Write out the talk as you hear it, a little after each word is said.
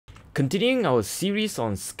Continuing our series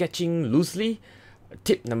on sketching loosely,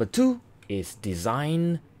 tip number 2 is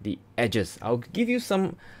design the edges. I'll give you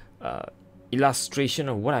some illustration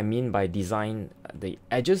of what I mean by design the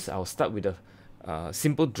edges. I'll start with a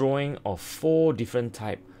simple drawing of 4 different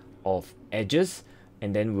type of edges,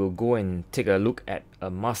 and then we'll go and take a look at a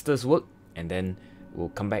master's work, and then we'll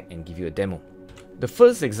come back and give you a demo. The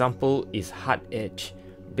first example is hard edge.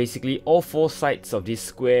 Basically, all 4 sides of this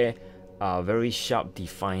square are very sharp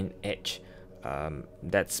defined edge.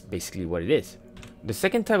 That's basically what it is. The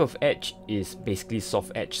second type of edge is basically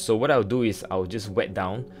soft edge. So what I'll do is I'll just wet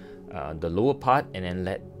down the lower part and then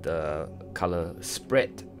let the color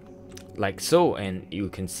spread like so, and you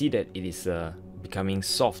can see that it is becoming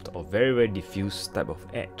soft or very diffuse type of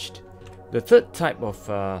edged. The third type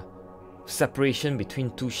of separation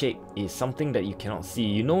between 2 shapes is something that you cannot see.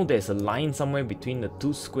 You know there's a line somewhere between the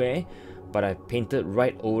 2 square, but I painted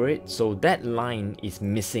right over it, so that line is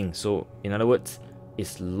missing. So in other words,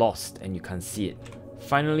 it's lost and you can't see it.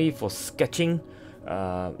 Finally, for sketching,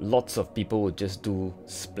 lots of people would just do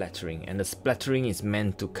splattering, and the splattering is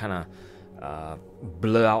meant to kind of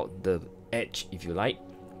blur out the edge, if you like.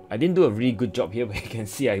 I didn't do a really good job here, but you can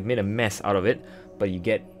see I made a mess out of it, but you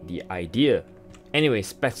get the idea. Anyway,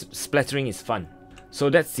 splattering is fun. So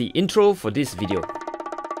that's the intro for this video.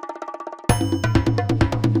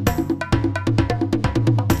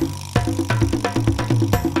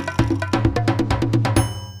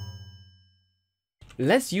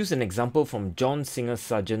 Let's use an example from John Singer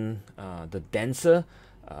Sargent, The Dancer.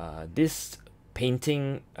 This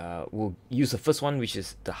painting will use the first one, which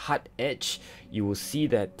is the hard edge. You will see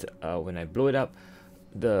that when I blow it up,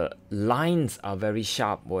 the lines are very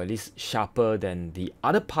sharp, or at least sharper than the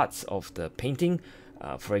other parts of the painting.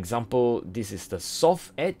 For example, this is the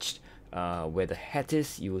soft edge where the hat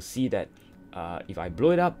is. You will see that if I blow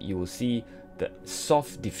it up, you will see the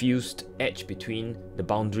soft diffused edge between the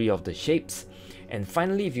boundary of the shapes. And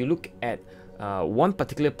finally, if you look at one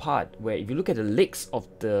particular part, where if you look at the legs of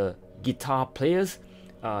the guitar players,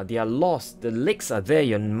 they are lost. The legs are there,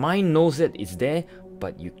 your mind knows that it's there,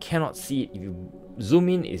 but you cannot see it. If you zoom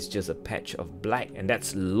in, it's just a patch of black, and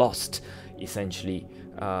that's lost, essentially,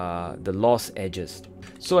 the lost edges.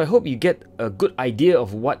 So I hope you get a good idea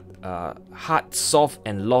of what hard, soft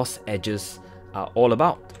and lost edges are all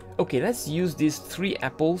about. Okay, let's use these 3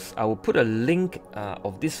 apples. I will put a link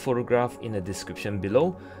of this photograph in the description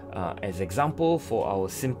below as example for our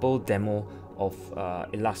simple demo of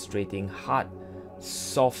illustrating hard,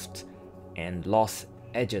 soft and lost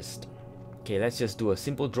edges. Okay, let's just do a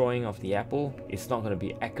simple drawing of the apple. It's not going to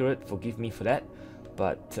be accurate, forgive me for that,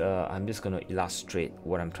 but I'm just going to illustrate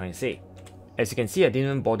what I'm trying to say. As you can see, I didn't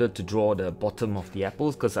even bother to draw the bottom of the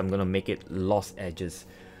apples because I'm going to make it lost edges.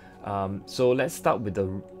 So let's start with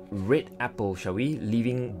the red apple, shall we?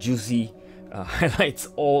 Leaving juicy highlights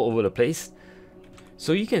all over the place.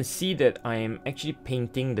 So you can see that I am actually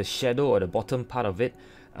painting the shadow or the bottom part of it,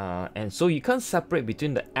 and so you can't separate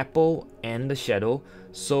between the apple and the shadow,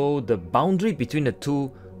 so the boundary between the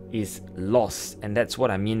two is lost, and that's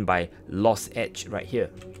what I mean by lost edge right here.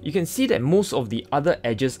 You can see that most of the other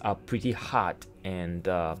edges are pretty hard, and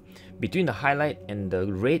between the highlight and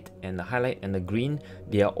the red and the highlight and the green,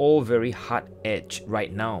 they are all very hard edge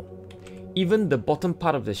right now. Even the bottom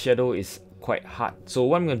part of the shadow is quite hard. So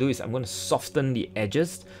what I'm going to do is I'm going to soften the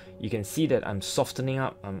edges. You can see that I'm softening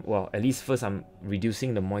up, well, at least first I'm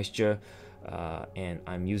reducing the moisture, and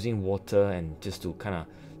I'm using water and just to kind of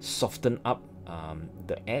soften up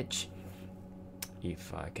the edge.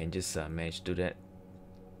 If I can just manage to do that.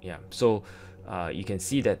 Yeah, so you can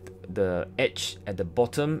see that the edge at the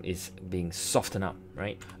bottom is being softened up,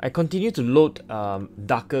 right? I continue to load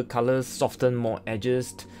darker colors, soften more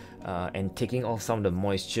edges, and taking off some of the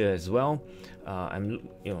moisture as well.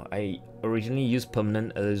 I originally used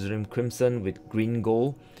permanent alizarin crimson with green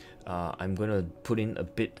gold. I'm going to put in a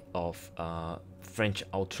bit of French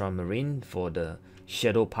ultramarine for the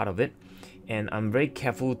shadow part of it, and I'm very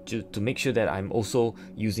careful to make sure that I'm also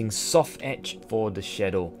using soft edge for the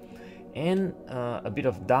shadow, and a bit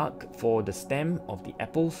of dark for the stem of the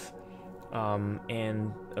apples,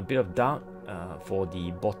 and a bit of dark for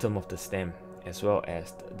the bottom of the stem, as well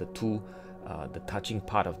as the touching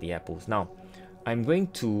part of the apples. Now I'm going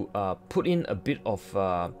to put in a bit of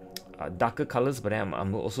darker colors, but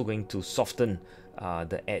I'm also going to soften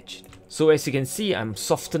the edge. So as you can see, I'm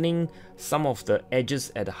softening some of the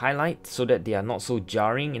edges at the highlight so that they are not so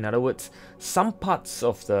jarring. In other words, some parts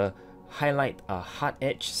of the highlight are hard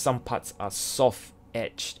edge, some parts are soft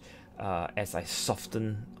edged. As I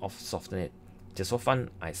soften it, just for fun,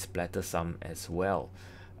 I splatter some as well.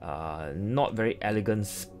 not very elegant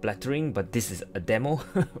splattering, but this is a demo,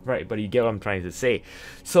 right? But you get what I'm trying to say.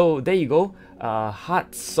 So there you go,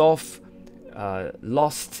 hard, soft,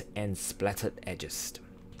 lost and splattered edges.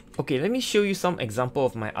 Okay, let me show you some example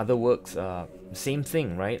of my other works. Same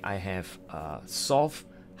thing, right? I have soft,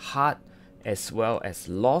 hard, as well as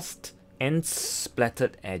lost and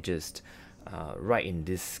splattered edges right in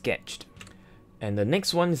this sketch. And the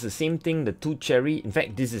next one is the same thing, the two cherry. In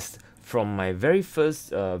fact, this is from my very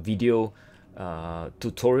first video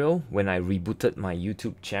tutorial when I rebooted my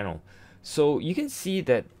YouTube channel. So you can see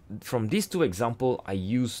that from these two examples, I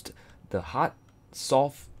used the hard,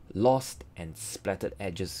 soft, lost and splattered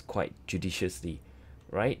edges quite judiciously,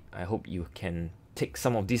 right? I hope you can take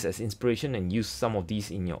some of these as inspiration and use some of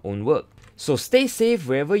these in your own work. So stay safe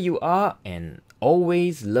wherever you are and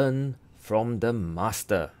always learn from the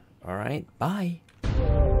master. All right, bye.